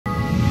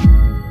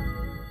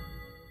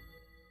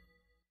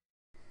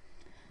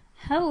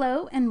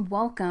Hello and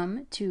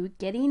welcome to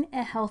Getting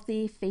a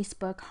Healthy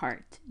Facebook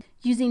Heart,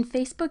 using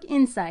Facebook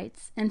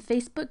Insights and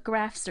Facebook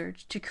Graph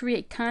Search to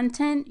create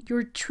content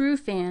your true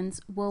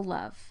fans will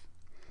love.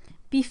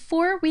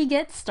 Before we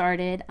get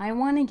started, I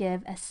want to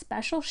give a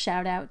special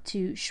shout out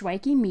to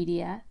Shweiki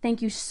Media.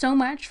 Thank you so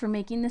much for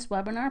making this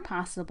webinar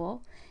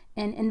possible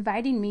and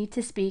inviting me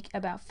to speak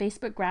about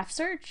Facebook Graph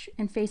Search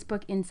and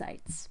Facebook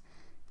Insights.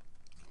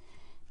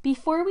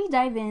 Before we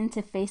dive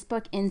into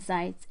Facebook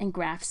Insights and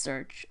Graph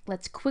Search,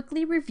 let's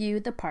quickly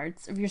review the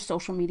parts of your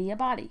social media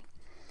body.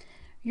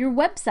 Your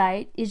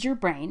website is your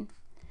brain,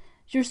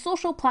 your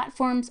social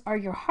platforms are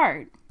your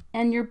heart,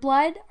 and your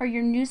blood are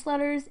your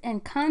newsletters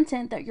and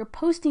content that you're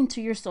posting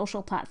to your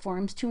social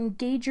platforms to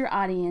engage your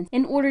audience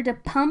in order to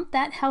pump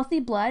that healthy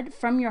blood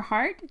from your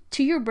heart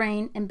to your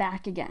brain and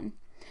back again.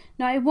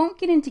 Now, I won't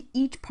get into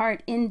each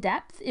part in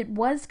depth. It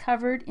was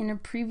covered in a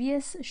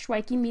previous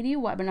Shweiki Media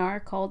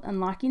webinar called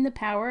Unlocking the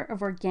Power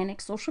of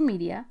Organic Social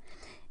Media,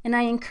 and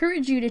I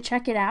encourage you to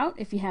check it out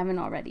if you haven't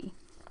already.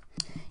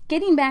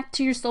 Getting back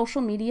to your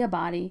social media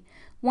body,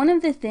 one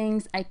of the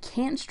things I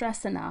can't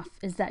stress enough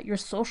is that your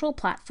social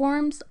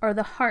platforms are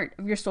the heart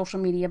of your social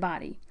media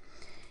body.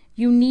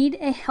 You need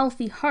a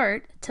healthy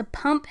heart to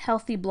pump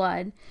healthy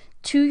blood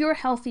to your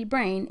healthy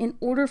brain in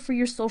order for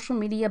your social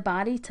media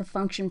body to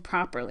function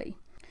properly.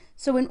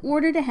 So in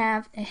order to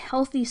have a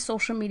healthy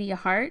social media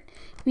heart,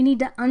 we need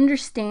to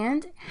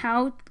understand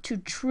how to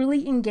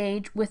truly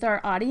engage with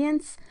our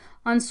audience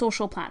on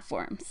social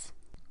platforms.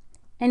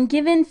 And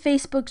given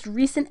Facebook's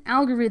recent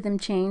algorithm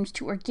change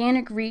to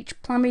organic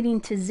reach plummeting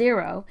to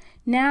 0,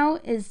 now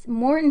is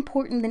more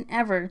important than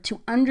ever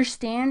to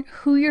understand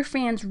who your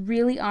fans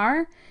really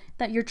are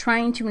that you're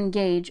trying to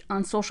engage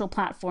on social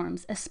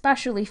platforms,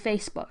 especially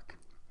Facebook.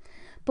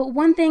 But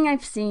one thing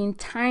I've seen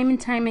time and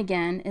time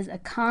again is a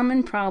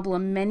common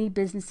problem many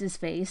businesses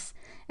face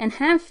and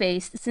have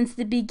faced since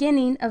the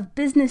beginning of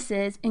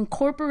businesses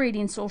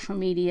incorporating social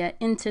media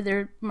into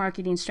their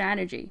marketing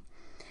strategy.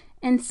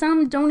 And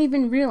some don't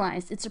even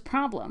realize it's a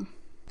problem.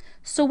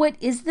 So what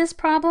is this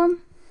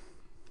problem?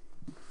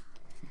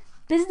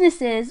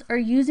 Businesses are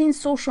using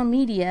social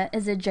media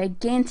as a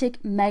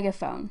gigantic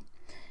megaphone.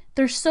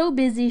 They're so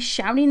busy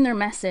shouting their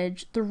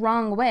message the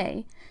wrong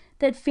way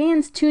that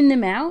fans tune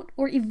them out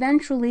or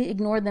eventually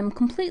ignore them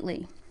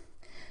completely.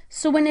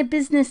 So when a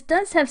business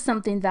does have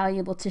something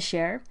valuable to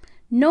share,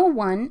 no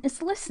one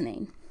is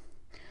listening.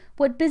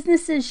 What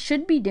businesses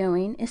should be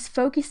doing is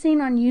focusing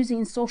on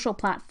using social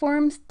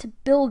platforms to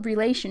build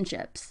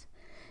relationships.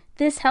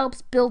 This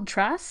helps build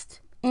trust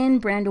and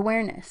brand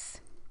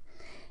awareness.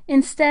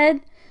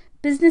 Instead,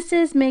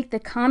 businesses make the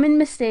common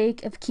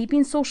mistake of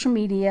keeping social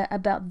media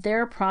about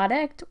their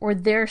product or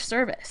their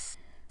service.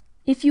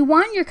 If you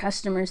want your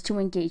customers to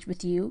engage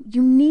with you,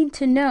 you need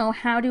to know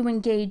how to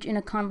engage in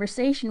a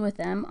conversation with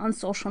them on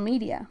social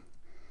media.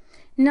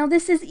 Now,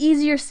 this is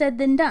easier said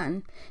than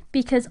done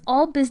because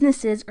all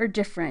businesses are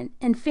different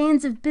and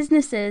fans of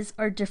businesses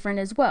are different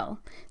as well.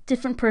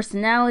 Different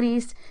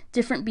personalities,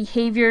 different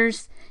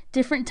behaviors,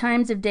 different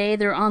times of day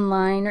they're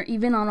online or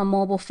even on a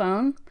mobile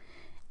phone.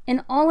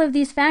 And all of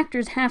these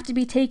factors have to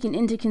be taken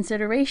into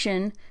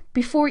consideration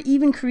before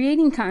even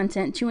creating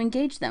content to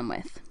engage them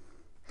with.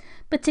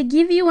 But to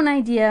give you an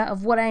idea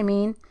of what I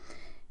mean,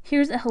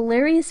 here's a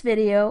hilarious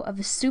video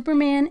of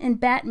Superman and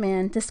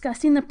Batman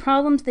discussing the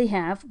problems they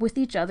have with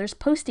each other's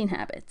posting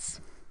habits.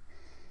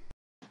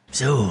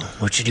 So,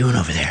 what you doing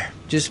over there?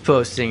 Just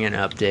posting an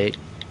update.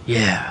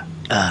 Yeah,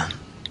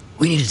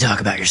 we need to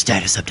talk about your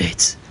status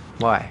updates.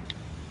 Why?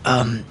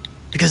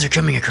 Because they're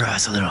coming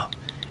across a little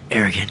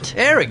arrogant.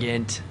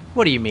 Arrogant?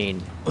 What do you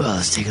mean? Well,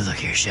 let's take a look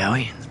here, shall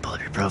we? Let's pull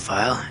up your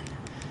profile.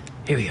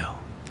 Here we go.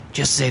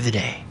 Just save the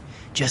day.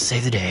 Just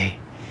save the day.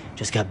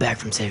 Just got back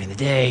from saving the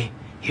day.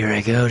 Here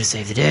I go to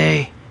save the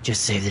day.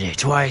 Just save the day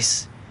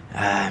twice.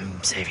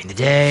 I'm saving the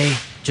day.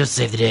 Just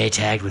save the day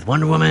tagged with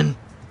Wonder Woman.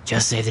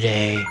 Just save the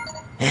day.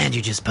 And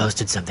you just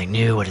posted something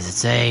new. What does it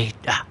say?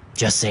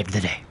 Just saved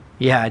the day.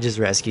 Yeah, I just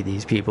rescued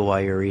these people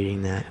while you're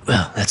reading that.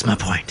 Well, that's my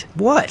point.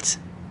 What?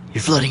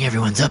 You're flooding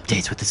everyone's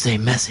updates with the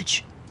same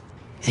message.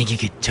 You think you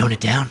could tone it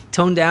down?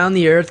 Tone down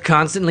the earth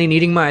constantly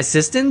needing my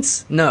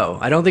assistance? No,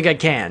 I don't think I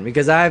can,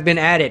 because I've been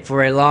at it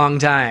for a long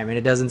time and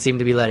it doesn't seem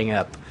to be letting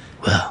up.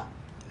 Well,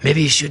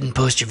 maybe you shouldn't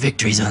post your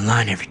victories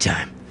online every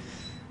time.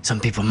 Some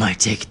people might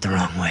take it the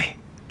wrong way.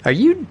 Are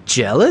you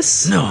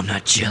jealous? No, I'm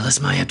not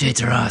jealous. My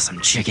updates are awesome.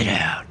 Check it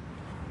out.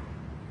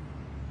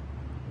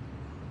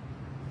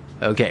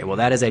 Okay, well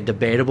that is a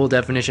debatable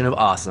definition of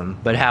awesome,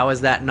 but how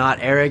is that not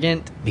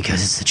arrogant?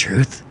 Because it's the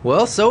truth.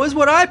 Well, so is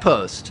what I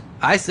post.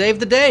 I save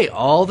the day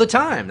all the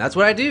time. That's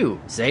what I do.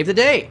 Save the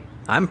day.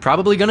 I'm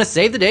probably gonna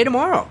save the day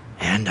tomorrow.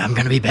 And I'm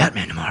gonna be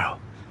Batman tomorrow.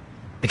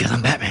 Because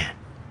I'm Batman.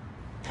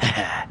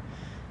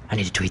 I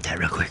need to tweet that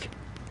real quick.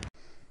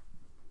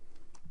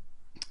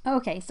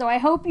 Okay, so I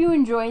hope you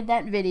enjoyed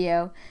that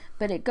video,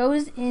 but it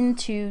goes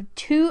into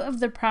two of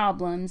the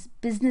problems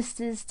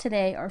businesses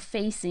today are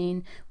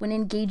facing when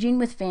engaging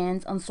with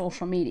fans on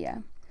social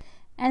media.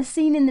 As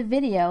seen in the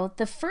video,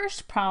 the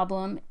first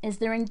problem is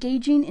they're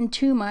engaging in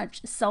too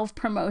much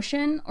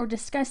self-promotion or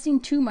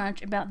discussing too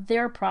much about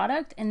their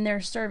product and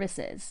their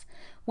services,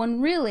 when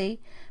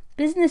really,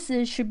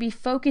 businesses should be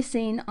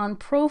focusing on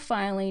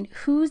profiling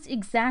who's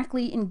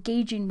exactly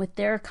engaging with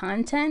their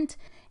content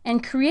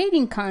and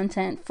creating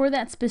content for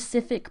that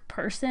specific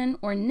person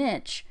or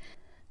niche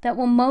that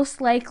will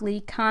most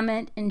likely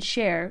comment and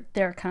share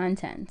their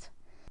content.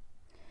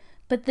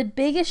 But the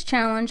biggest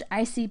challenge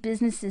I see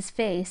businesses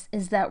face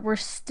is that we're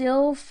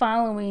still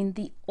following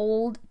the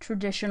old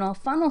traditional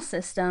funnel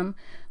system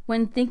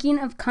when thinking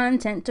of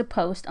content to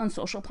post on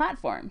social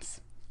platforms.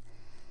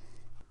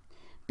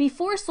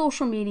 Before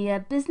social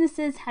media,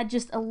 businesses had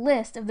just a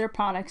list of their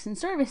products and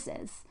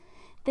services.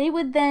 They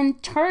would then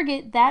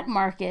target that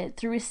market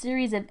through a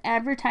series of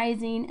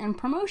advertising and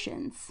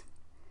promotions.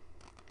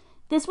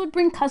 This would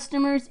bring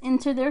customers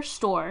into their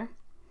store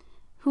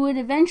who would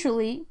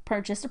eventually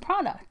purchase a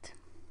product.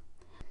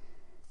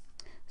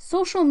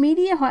 Social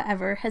media,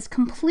 however, has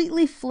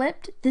completely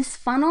flipped this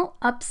funnel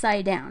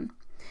upside down.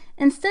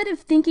 Instead of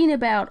thinking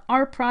about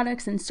our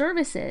products and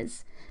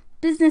services,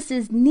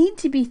 businesses need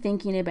to be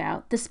thinking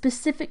about the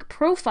specific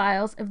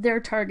profiles of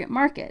their target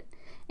market,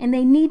 and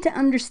they need to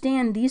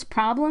understand these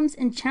problems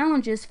and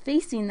challenges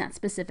facing that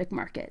specific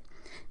market.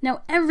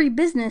 Now, every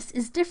business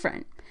is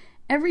different.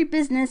 Every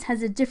business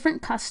has a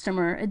different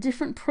customer, a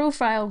different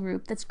profile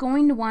group that's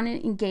going to want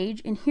to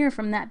engage and hear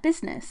from that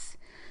business.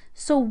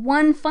 So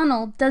one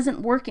funnel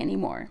doesn't work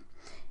anymore.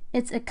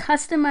 It's a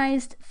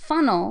customized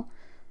funnel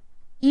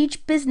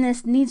each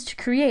business needs to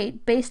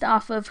create based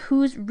off of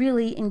who's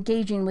really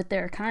engaging with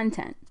their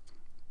content.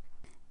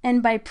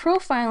 And by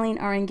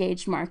profiling our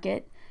engaged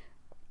market,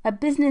 a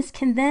business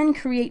can then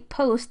create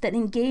posts that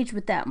engage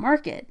with that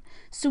market,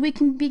 so we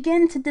can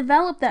begin to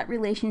develop that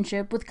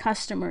relationship with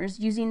customers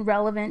using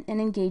relevant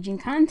and engaging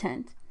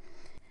content.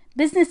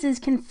 Businesses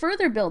can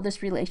further build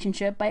this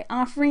relationship by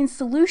offering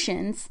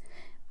solutions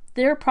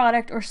their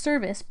product or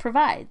service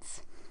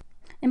provides.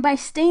 And by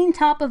staying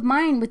top of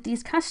mind with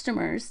these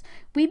customers,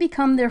 we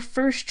become their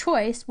first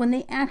choice when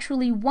they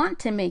actually want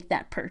to make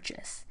that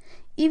purchase.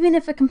 Even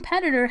if a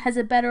competitor has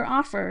a better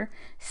offer,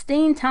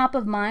 staying top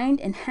of mind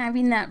and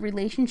having that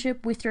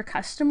relationship with your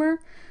customer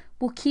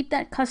will keep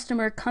that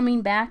customer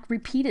coming back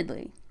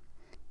repeatedly.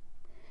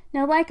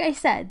 Now, like I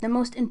said, the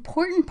most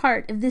important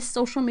part of this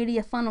social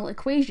media funnel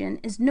equation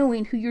is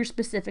knowing who your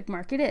specific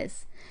market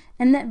is.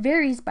 And that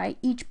varies by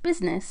each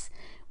business,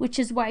 which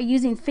is why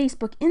using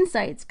Facebook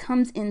Insights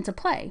comes into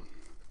play.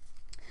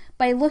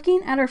 By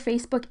looking at our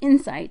Facebook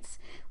Insights,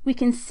 we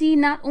can see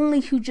not only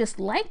who just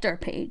liked our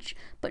page,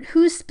 but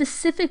who's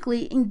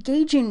specifically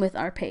engaging with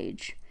our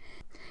page.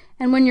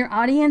 And when your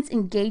audience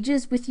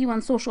engages with you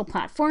on social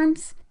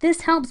platforms,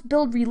 this helps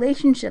build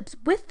relationships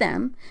with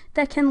them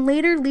that can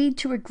later lead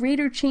to a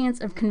greater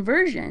chance of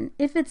conversion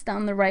if it's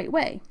done the right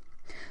way.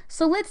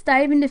 So let's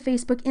dive into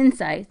Facebook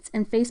Insights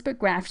and Facebook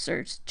Graph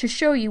Search to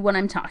show you what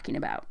I'm talking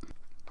about.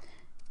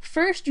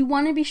 First, you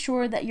want to be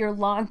sure that you're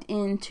logged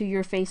into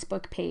your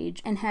Facebook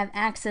page and have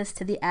access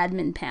to the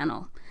admin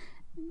panel.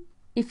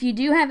 If you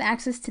do have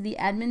access to the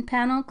admin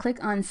panel,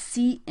 click on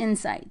See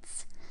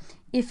Insights.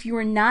 If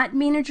you're not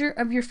manager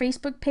of your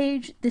Facebook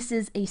page, this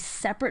is a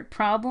separate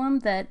problem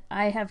that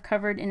I have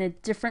covered in a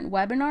different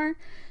webinar.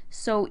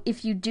 So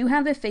if you do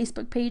have a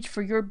Facebook page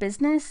for your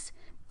business,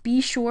 be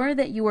sure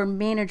that you are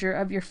manager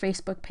of your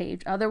Facebook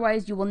page.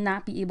 Otherwise, you will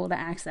not be able to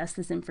access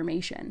this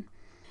information.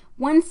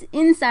 Once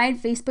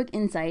inside Facebook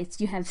Insights,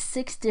 you have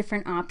 6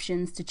 different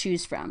options to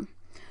choose from: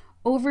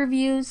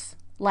 overviews,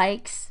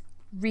 likes,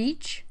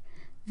 reach,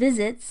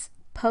 visits,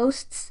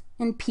 posts,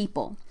 and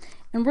people.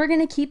 And we're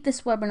going to keep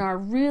this webinar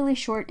really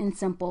short and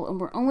simple, and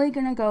we're only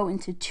going to go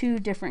into 2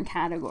 different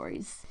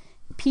categories: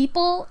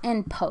 people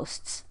and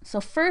posts.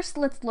 So first,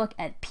 let's look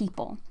at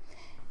people.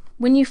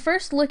 When you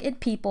first look at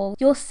people,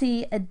 you'll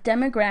see a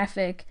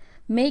demographic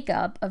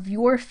makeup of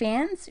your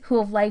fans who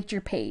have liked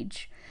your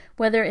page,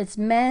 whether it's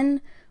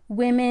men,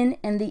 women,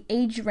 and the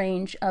age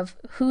range of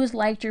who's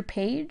liked your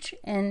page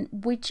and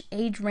which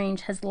age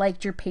range has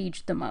liked your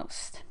page the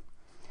most.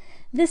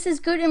 This is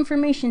good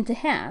information to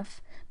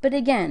have, but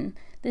again,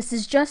 this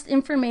is just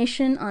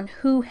information on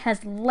who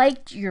has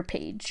liked your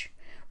page.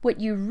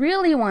 What you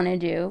really want to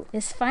do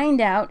is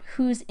find out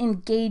who's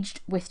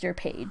engaged with your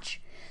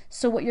page.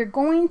 So what you're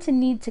going to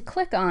need to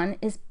click on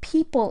is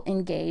people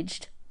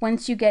engaged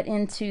once you get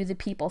into the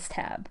People's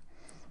tab.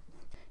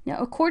 Now,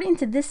 according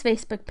to this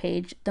Facebook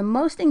page, the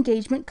most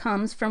engagement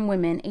comes from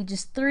women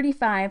ages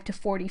 35 to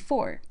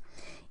 44.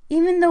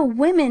 Even though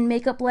women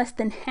make up less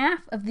than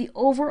half of the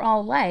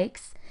overall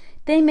likes,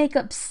 they make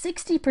up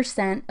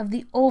 60% of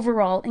the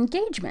overall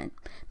engagement.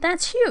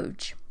 That's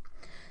huge.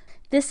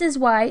 This is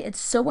why it's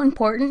so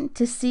important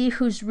to see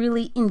who's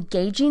really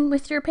engaging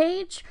with your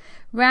page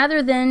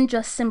rather than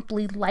just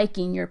simply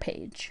liking your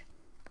page.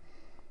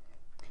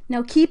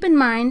 Now, keep in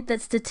mind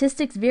that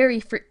statistics vary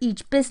for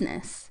each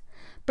business.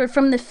 But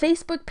from the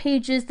Facebook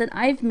pages that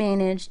I've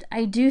managed,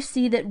 I do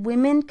see that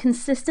women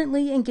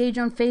consistently engage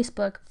on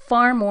Facebook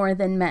far more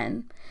than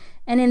men.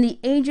 and in the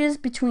ages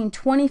between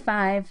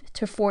 25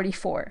 to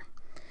 44.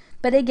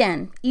 But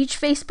again, each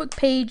Facebook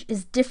page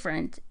is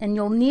different, and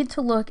you'll need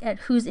to look at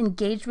who's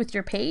engaged with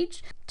your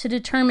page to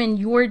determine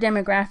your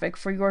demographic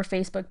for your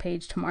Facebook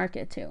page to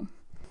market to.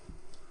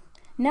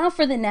 Now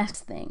for the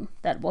next thing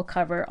that we'll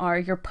cover are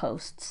your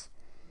posts.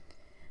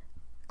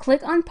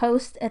 Click on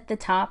Post at the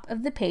top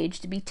of the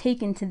page to be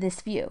taken to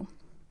this view.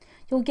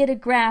 You'll get a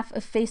graph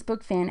of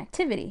Facebook fan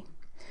activity.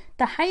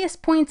 The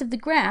highest points of the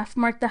graph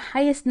mark the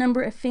highest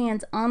number of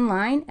fans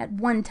online at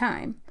one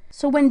time.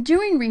 So when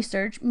doing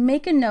research,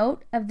 make a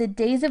note of the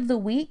days of the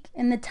week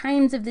and the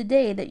times of the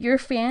day that your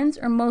fans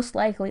are most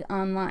likely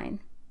online.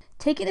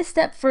 Take it a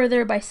step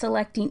further by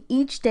selecting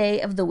each day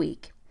of the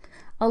week.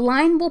 A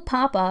line will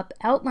pop up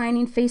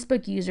outlining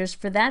Facebook users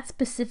for that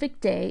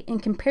specific day in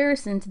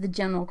comparison to the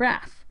general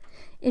graph.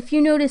 If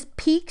you notice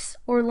peaks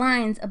or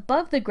lines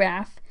above the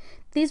graph,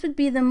 these would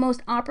be the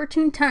most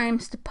opportune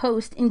times to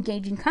post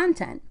engaging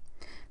content.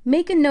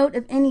 Make a note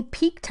of any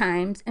peak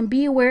times and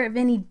be aware of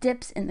any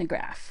dips in the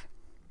graph.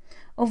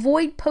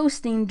 Avoid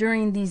posting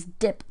during these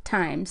dip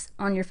times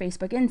on your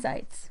Facebook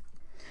Insights.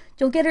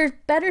 You'll get a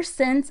better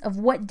sense of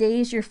what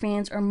days your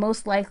fans are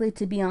most likely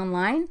to be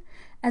online,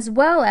 as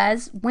well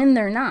as when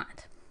they're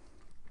not.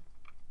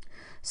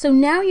 So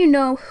now you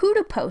know who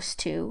to post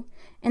to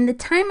and the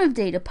time of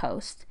day to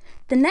post.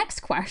 The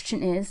next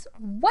question is,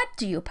 what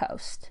do you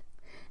post?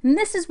 And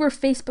this is where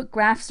Facebook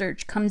Graph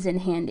Search comes in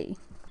handy.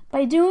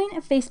 By doing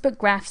a Facebook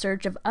graph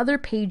search of other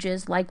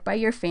pages liked by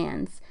your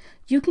fans,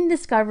 you can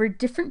discover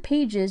different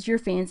pages your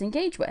fans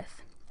engage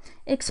with.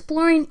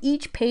 Exploring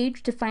each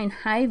page to find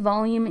high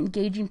volume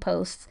engaging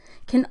posts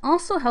can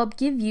also help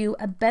give you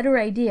a better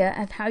idea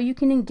of how you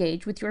can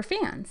engage with your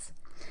fans.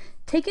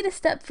 Take it a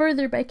step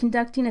further by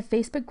conducting a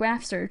Facebook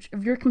graph search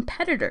of your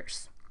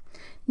competitors.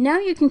 Now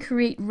you can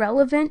create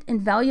relevant and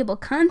valuable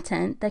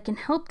content that can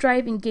help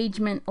drive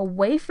engagement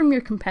away from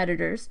your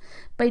competitors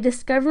by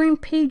discovering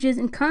pages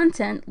and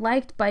content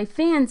liked by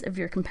fans of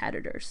your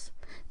competitors.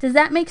 Does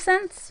that make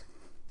sense?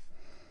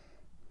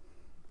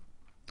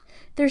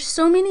 There's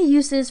so many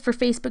uses for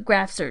Facebook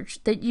graph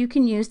search that you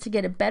can use to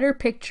get a better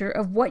picture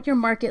of what your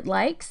market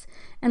likes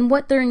and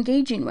what they're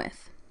engaging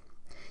with.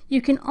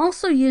 You can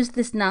also use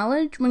this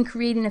knowledge when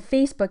creating a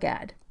Facebook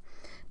ad.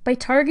 By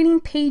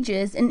targeting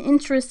pages and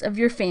interests of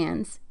your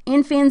fans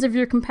and fans of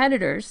your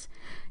competitors,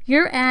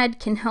 your ad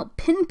can help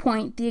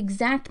pinpoint the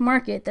exact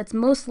market that's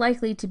most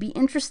likely to be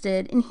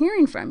interested in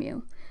hearing from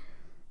you,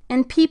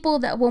 and people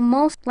that will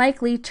most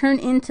likely turn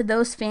into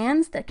those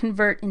fans that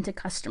convert into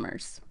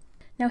customers.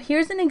 Now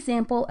here's an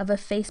example of a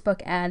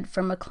Facebook ad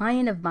from a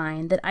client of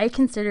mine that I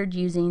considered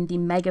using the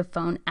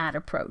megaphone ad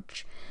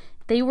approach.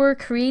 They were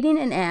creating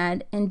an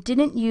ad and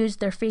didn't use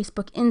their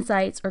Facebook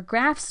Insights or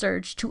graph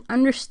search to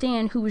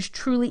understand who was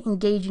truly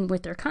engaging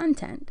with their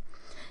content.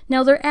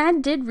 Now their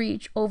ad did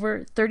reach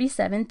over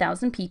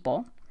 37,000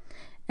 people,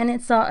 and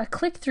it saw a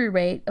click-through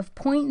rate of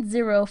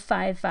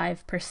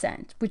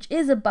 0.055%, which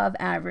is above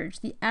average.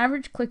 The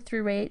average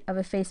click-through rate of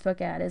a Facebook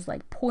ad is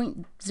like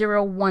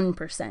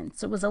 0.01%,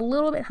 so it was a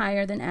little bit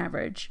higher than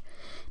average.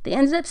 They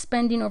ended up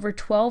spending over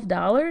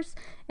 $12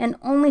 and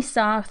only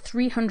saw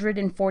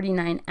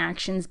 349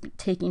 actions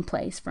taking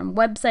place, from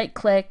website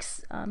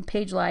clicks,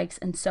 page likes,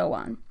 and so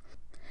on.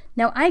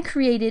 Now I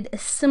created a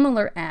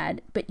similar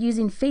ad, but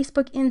using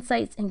Facebook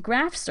Insights and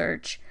Graph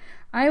Search,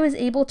 I was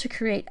able to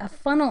create a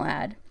funnel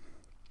ad.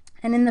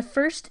 And in the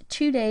first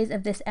 2 days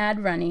of this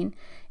ad running,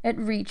 it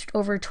reached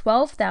over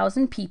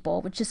 12,000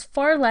 people, which is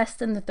far less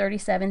than the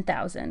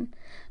 37,000,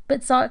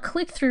 but saw a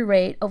click-through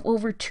rate of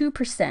over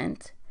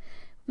 2%.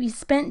 We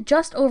spent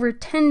just over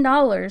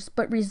 $10,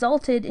 but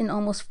resulted in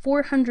almost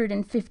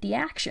 450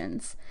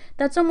 actions.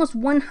 That's almost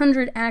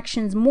 100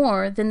 actions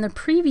more than the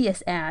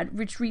previous ad,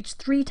 which reached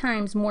 3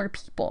 times more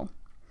people.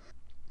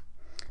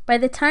 By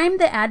the time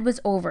the ad was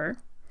over,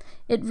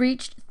 it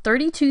reached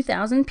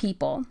 32,000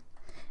 people,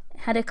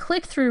 had a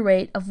click-through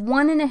rate of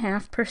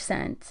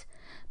 1.5%,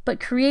 but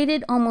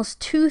created almost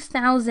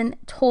 2,000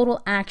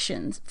 total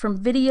actions from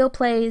video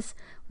plays,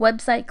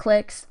 website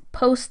clicks,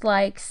 post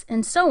likes,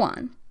 and so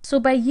on. So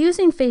by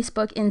using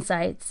Facebook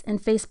Insights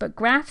and Facebook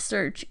Graph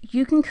Search,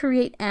 you can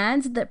create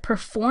ads that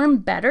perform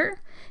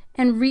better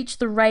and reach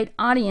the right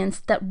audience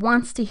that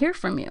wants to hear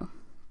from you.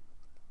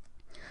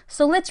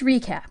 So let's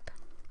recap.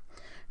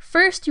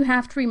 First, you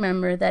have to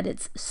remember that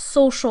it's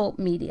social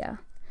media,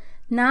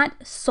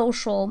 not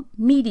social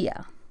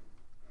media.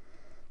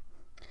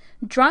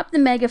 Drop the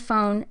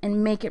megaphone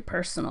and make it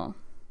personal.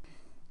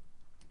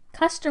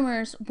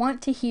 Customers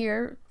want to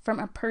hear from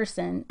a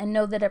person and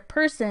know that a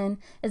person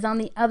is on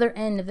the other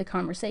end of the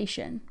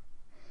conversation.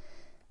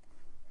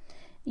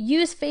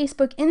 Use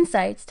Facebook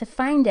Insights to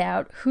find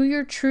out who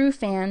your true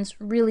fans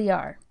really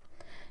are.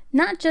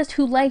 Not just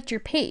who liked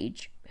your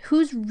page,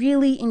 who's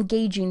really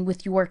engaging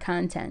with your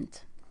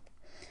content.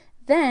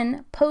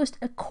 Then post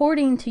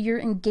according to your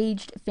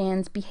engaged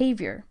fans'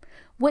 behavior.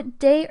 What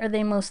day are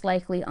they most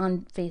likely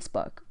on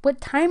Facebook? What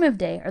time of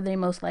day are they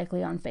most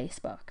likely on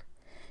Facebook?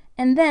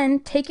 And then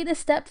take it a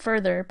step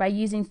further by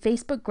using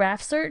Facebook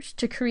Graph Search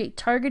to create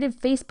targeted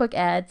Facebook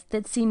ads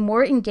that see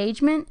more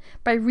engagement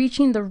by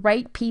reaching the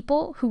right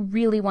people who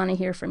really want to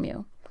hear from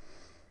you.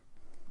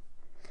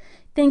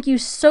 Thank you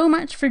so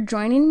much for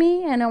joining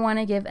me, and I want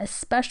to give a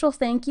special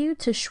thank you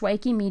to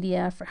Shweiki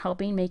Media for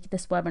helping make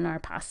this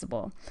webinar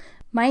possible.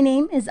 My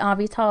name is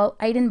Avital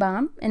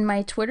Eidenbaum, and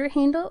my Twitter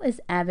handle is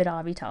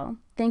AvidAvital.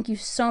 Thank you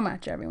so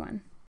much, everyone.